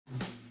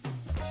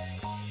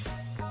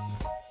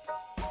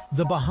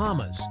The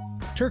Bahamas.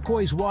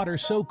 Turquoise water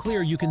so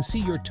clear you can see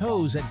your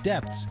toes at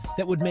depths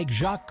that would make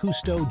Jacques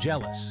Cousteau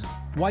jealous.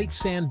 White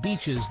sand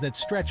beaches that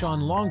stretch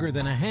on longer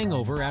than a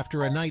hangover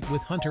after a night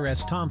with Hunter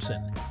S.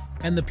 Thompson.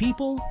 And the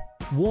people?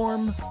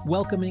 Warm,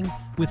 welcoming,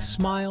 with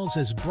smiles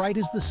as bright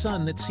as the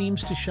sun that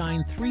seems to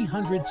shine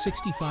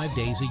 365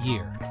 days a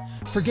year.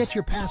 Forget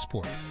your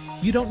passport.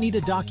 You don't need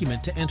a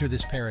document to enter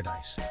this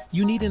paradise.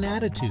 You need an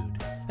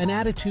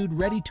attitude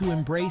ready to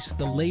embrace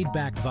the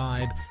laid-back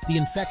vibe, the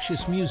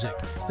infectious music,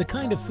 the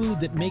kind of food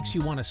that makes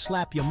you want to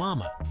slap your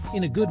mama,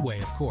 in a good way,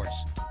 of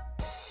course.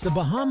 The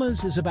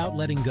Bahamas is about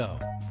letting go.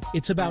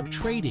 It's about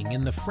trading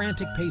in the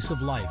frantic pace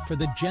of life for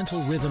the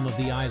gentle rhythm of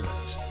the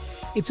islands.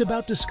 It's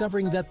about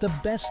discovering that the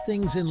best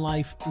things in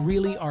life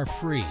really are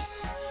free.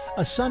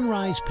 A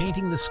sunrise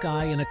painting the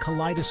sky in a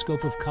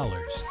kaleidoscope of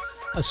colors.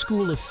 A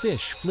school of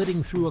fish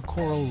flitting through a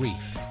coral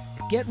reef.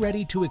 Get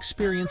ready to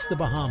experience the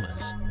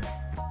Bahamas.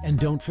 And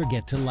don't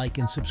forget to like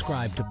and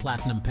subscribe to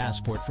Platinum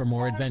Passport for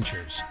more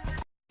adventures.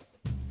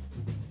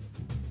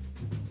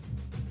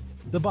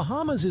 The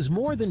Bahamas is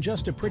more than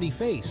just a pretty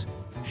face.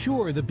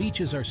 Sure, the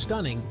beaches are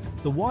stunning,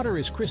 the water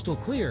is crystal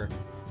clear,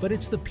 but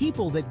it's the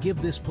people that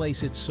give this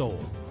place its soul.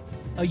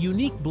 A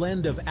unique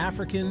blend of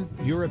African,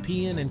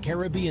 European, and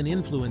Caribbean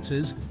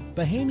influences,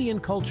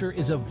 Bahamian culture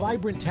is a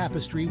vibrant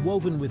tapestry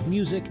woven with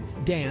music,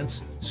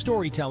 dance,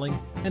 storytelling,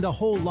 and a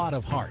whole lot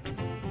of heart.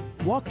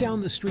 Walk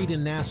down the street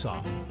in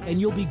Nassau, and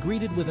you'll be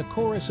greeted with a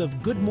chorus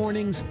of good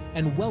mornings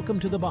and welcome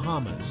to the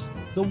Bahamas.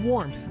 The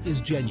warmth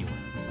is genuine.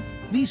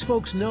 These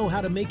folks know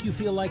how to make you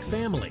feel like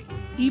family,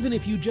 even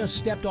if you just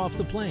stepped off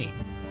the plane.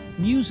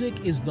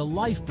 Music is the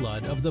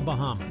lifeblood of the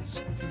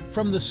Bahamas.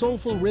 From the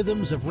soulful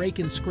rhythms of rake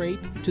and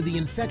scrape to the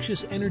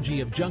infectious energy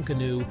of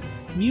Junkanoo,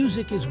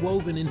 music is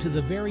woven into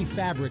the very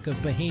fabric of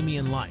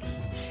Bahamian life.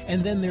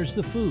 And then there's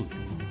the food.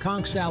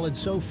 Conch salad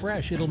so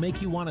fresh it'll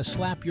make you want to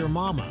slap your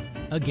mama,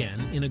 again,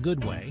 in a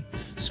good way.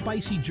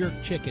 Spicy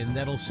jerk chicken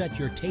that'll set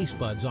your taste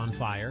buds on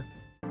fire.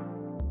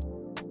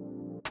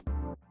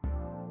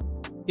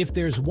 If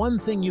there's one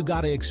thing you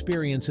gotta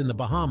experience in the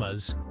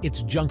Bahamas,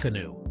 it's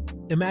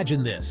Junkanoo.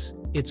 Imagine this.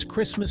 It's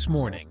Christmas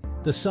morning,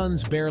 the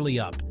sun's barely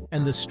up,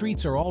 and the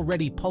streets are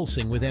already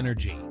pulsing with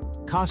energy.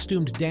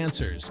 Costumed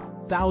dancers,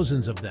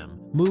 thousands of them,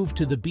 move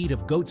to the beat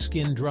of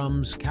goatskin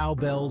drums,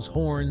 cowbells,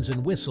 horns,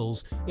 and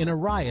whistles in a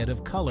riot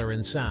of color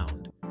and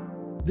sound.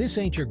 This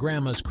ain't your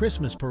grandma's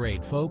Christmas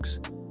parade, folks.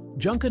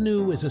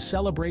 Junkanoo is a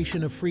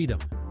celebration of freedom,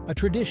 a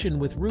tradition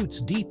with roots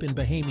deep in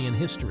Bahamian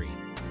history.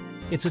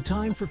 It's a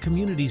time for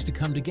communities to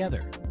come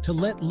together, to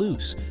let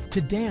loose,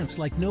 to dance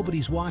like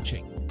nobody's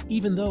watching,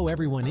 even though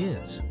everyone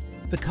is.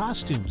 The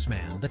costumes,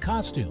 man, the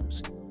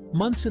costumes.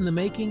 Months in the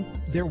making,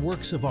 they're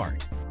works of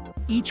art.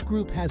 Each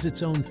group has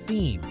its own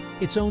theme,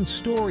 its own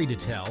story to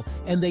tell,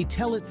 and they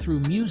tell it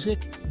through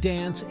music,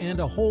 dance, and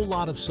a whole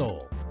lot of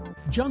soul.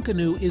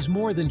 Junkanoo is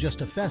more than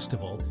just a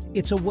festival,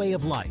 it's a way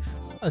of life,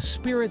 a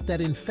spirit that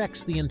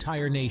infects the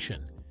entire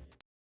nation.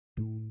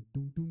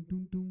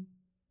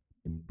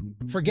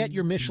 Forget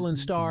your Michelin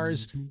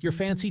stars, your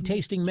fancy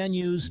tasting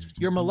menus,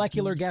 your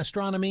molecular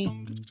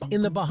gastronomy.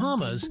 In the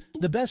Bahamas,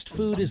 the best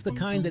food is the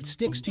kind that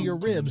sticks to your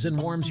ribs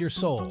and warms your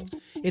soul.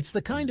 It's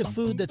the kind of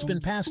food that's been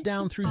passed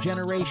down through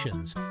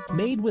generations,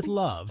 made with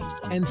love,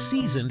 and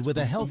seasoned with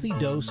a healthy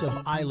dose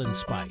of island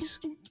spice.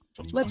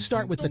 Let's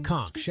start with the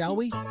conch, shall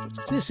we?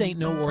 This ain't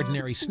no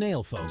ordinary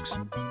snail, folks.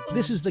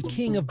 This is the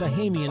king of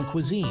Bahamian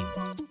cuisine.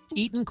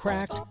 Eaten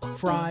cracked,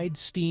 fried,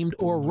 steamed,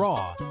 or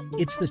raw,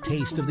 it's the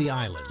taste of the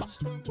islands.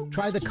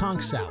 Try the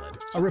conch salad,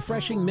 a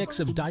refreshing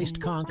mix of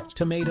diced conch,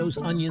 tomatoes,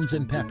 onions,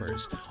 and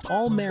peppers,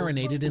 all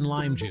marinated in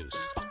lime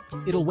juice.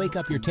 It'll wake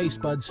up your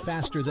taste buds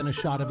faster than a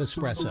shot of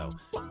espresso.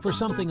 For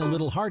something a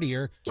little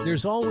heartier,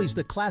 there's always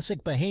the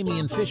classic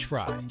Bahamian fish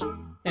fry.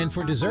 And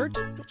for dessert,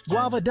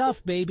 guava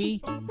duff,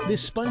 baby!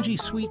 This spongy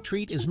sweet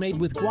treat is made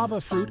with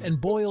guava fruit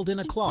and boiled in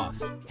a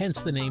cloth,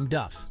 hence the name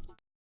duff.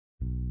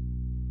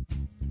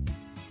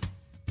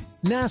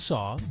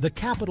 Nassau, the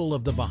capital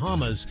of the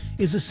Bahamas,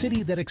 is a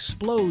city that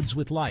explodes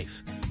with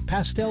life.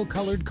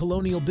 Pastel-colored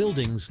colonial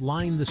buildings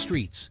line the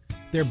streets,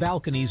 their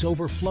balconies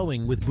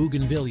overflowing with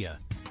bougainvillea.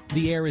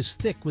 The air is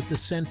thick with the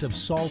scent of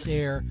salt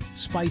air,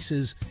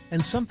 spices,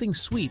 and something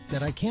sweet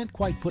that I can't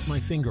quite put my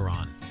finger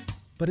on.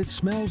 But it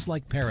smells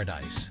like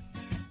paradise.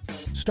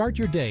 Start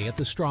your day at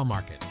the straw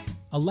market,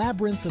 a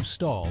labyrinth of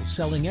stalls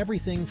selling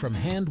everything from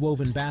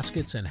hand-woven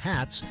baskets and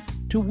hats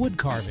to wood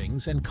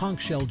carvings and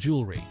conch shell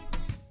jewelry.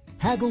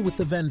 Haggle with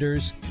the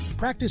vendors,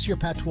 practice your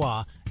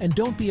patois, and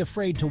don't be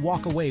afraid to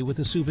walk away with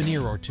a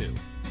souvenir or two.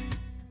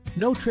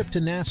 No trip to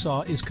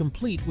Nassau is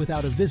complete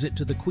without a visit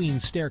to the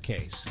Queen's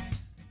Staircase.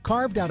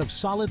 Carved out of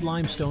solid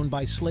limestone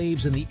by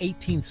slaves in the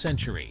 18th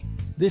century,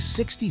 this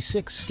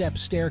 66-step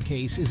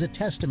staircase is a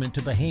testament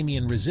to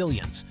Bahamian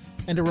resilience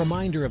and a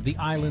reminder of the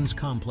island's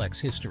complex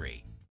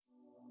history.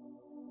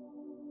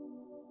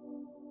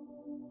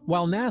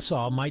 While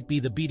Nassau might be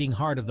the beating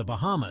heart of the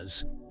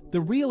Bahamas, the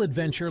real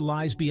adventure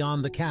lies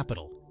beyond the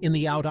capital, in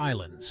the Out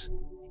Islands.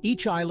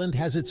 Each island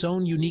has its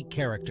own unique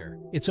character,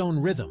 its own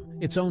rhythm,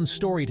 its own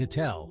story to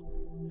tell.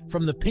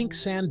 From the pink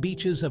sand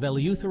beaches of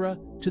Eleuthera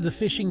to the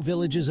fishing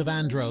villages of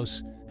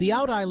Andros, the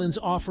Out Islands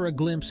offer a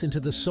glimpse into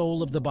the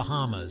soul of the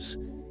Bahamas.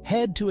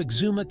 Head to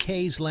Exuma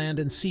Cay's Land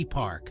and Sea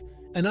Park,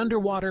 an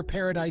underwater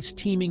paradise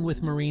teeming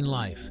with marine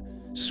life.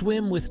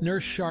 Swim with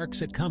nurse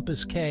sharks at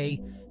Compass Cay,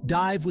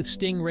 dive with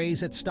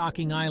stingrays at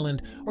Stocking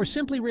Island, or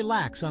simply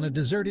relax on a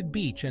deserted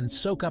beach and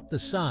soak up the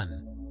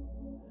sun.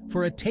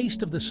 For a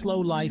taste of the slow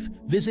life,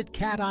 visit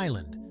Cat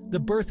Island, the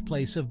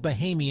birthplace of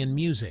Bahamian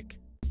music.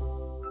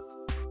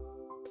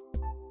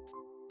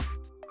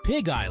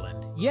 Pig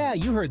Island. Yeah,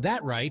 you heard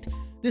that right.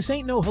 This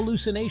ain't no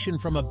hallucination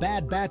from a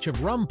bad batch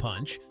of rum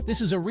punch. This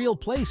is a real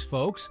place,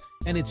 folks,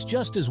 and it's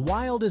just as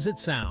wild as it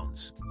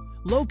sounds.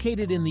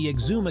 Located in the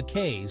Exuma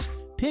Cays,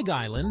 Pig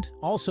Island,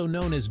 also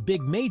known as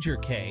Big Major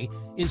Cay,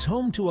 is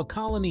home to a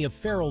colony of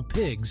feral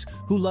pigs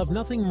who love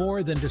nothing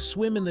more than to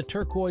swim in the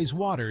turquoise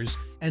waters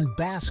and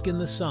bask in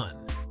the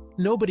sun.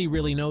 Nobody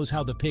really knows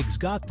how the pigs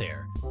got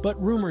there, but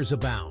rumors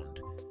abound.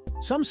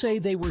 Some say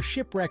they were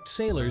shipwrecked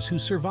sailors who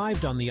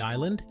survived on the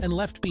island and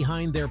left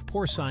behind their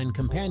porcine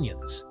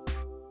companions.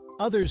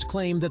 Others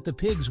claim that the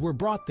pigs were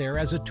brought there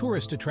as a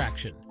tourist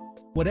attraction.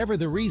 Whatever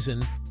the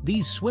reason,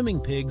 these swimming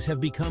pigs have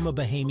become a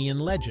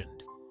Bahamian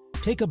legend.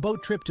 Take a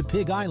boat trip to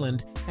Pig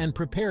Island and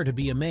prepare to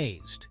be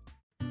amazed.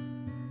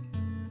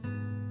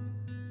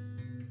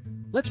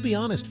 Let's be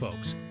honest,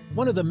 folks.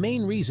 One of the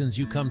main reasons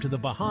you come to the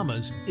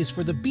Bahamas is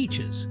for the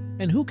beaches,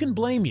 and who can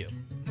blame you?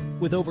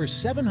 With over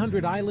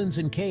 700 islands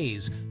and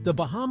cays, the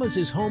Bahamas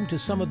is home to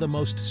some of the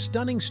most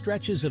stunning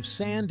stretches of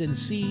sand and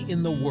sea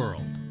in the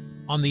world.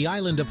 On the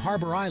island of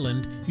Harbor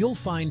Island, you'll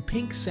find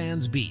Pink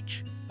Sands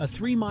Beach, a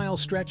 3-mile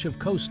stretch of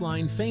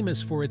coastline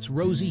famous for its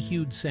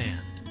rosy-hued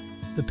sand.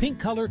 The pink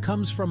color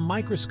comes from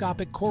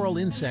microscopic coral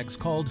insects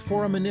called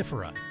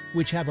foraminifera,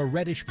 which have a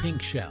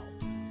reddish-pink shell.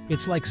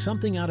 It's like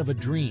something out of a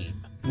dream,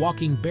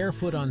 walking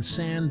barefoot on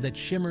sand that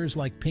shimmers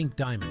like pink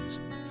diamonds.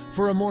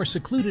 For a more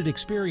secluded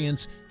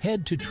experience,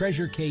 head to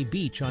Treasure Cay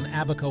Beach on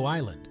Abaco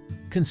Island.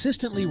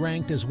 Consistently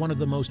ranked as one of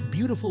the most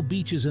beautiful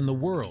beaches in the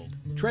world,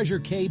 Treasure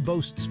Cay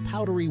boasts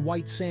powdery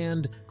white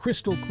sand,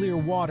 crystal clear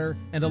water,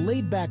 and a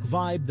laid-back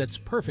vibe that's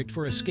perfect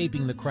for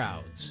escaping the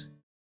crowds.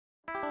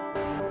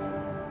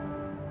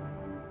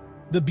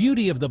 The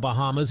beauty of the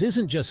Bahamas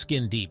isn't just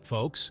skin deep,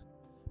 folks.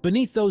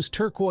 Beneath those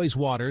turquoise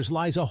waters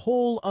lies a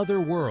whole other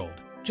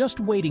world, just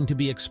waiting to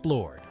be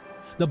explored.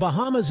 The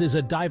Bahamas is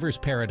a diver's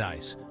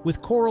paradise,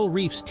 with coral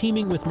reefs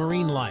teeming with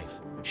marine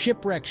life,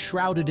 shipwrecks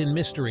shrouded in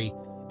mystery,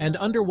 and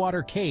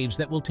underwater caves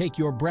that will take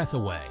your breath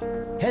away.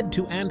 Head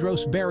to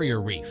Andros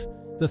Barrier Reef,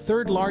 the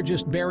third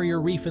largest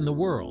barrier reef in the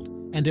world,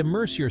 and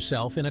immerse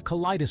yourself in a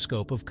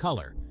kaleidoscope of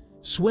color.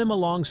 Swim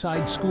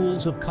alongside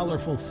schools of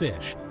colorful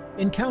fish,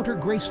 encounter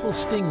graceful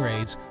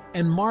stingrays,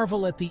 and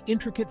marvel at the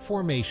intricate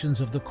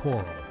formations of the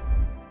coral.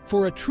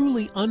 For a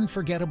truly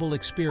unforgettable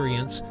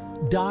experience,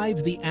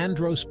 dive the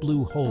Andros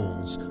Blue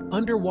Holes,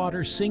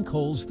 underwater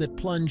sinkholes that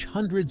plunge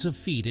hundreds of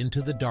feet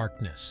into the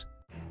darkness.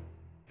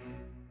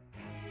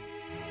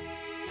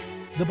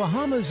 The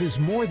Bahamas is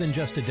more than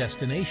just a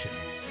destination.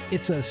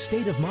 It's a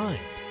state of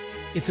mind.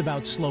 It's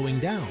about slowing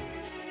down,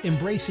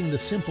 embracing the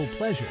simple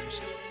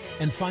pleasures,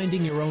 and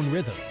finding your own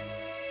rhythm.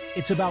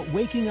 It's about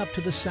waking up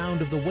to the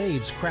sound of the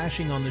waves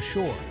crashing on the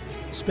shore,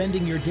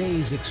 spending your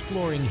days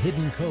exploring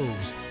hidden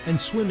coves and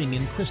swimming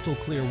in crystal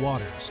clear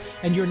waters,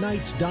 and your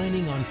nights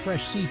dining on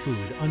fresh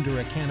seafood under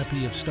a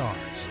canopy of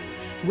stars.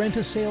 Rent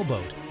a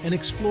sailboat and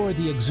explore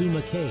the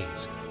Exuma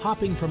Cays,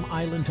 hopping from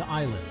island to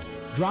island,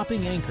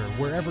 dropping anchor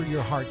wherever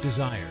your heart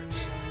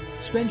desires.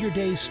 Spend your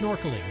days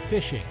snorkeling,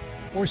 fishing,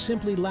 or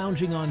simply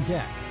lounging on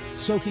deck,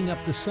 soaking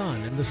up the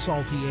sun and the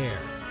salty air.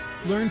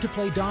 Learn to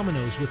play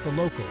dominoes with the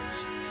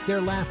locals,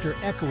 their laughter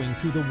echoing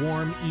through the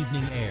warm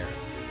evening air.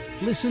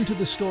 Listen to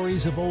the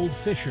stories of old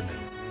fishermen,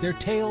 their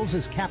tales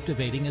as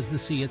captivating as the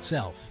sea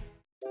itself.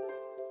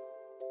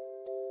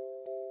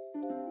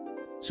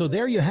 So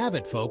there you have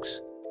it,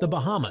 folks, the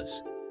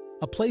Bahamas.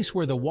 A place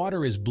where the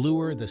water is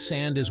bluer, the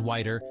sand is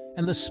whiter,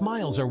 and the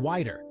smiles are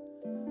wider.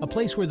 A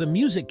place where the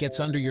music gets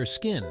under your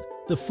skin,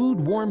 the food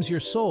warms your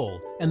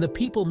soul, and the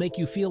people make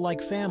you feel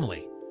like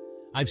family.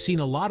 I've seen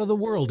a lot of the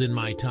world in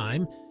my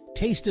time,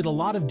 tasted a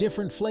lot of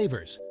different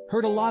flavors,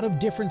 heard a lot of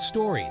different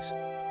stories.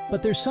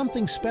 But there's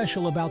something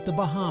special about the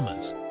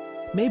Bahamas.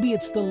 Maybe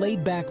it's the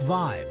laid-back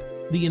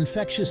vibe, the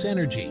infectious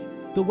energy,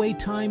 the way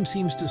time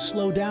seems to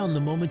slow down the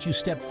moment you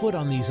step foot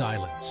on these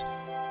islands.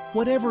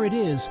 Whatever it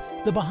is,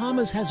 the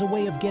Bahamas has a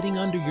way of getting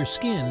under your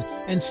skin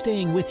and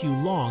staying with you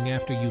long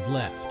after you've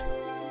left.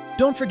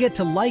 Don't forget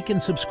to like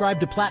and subscribe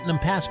to Platinum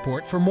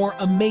Passport for more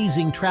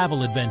amazing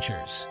travel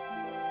adventures.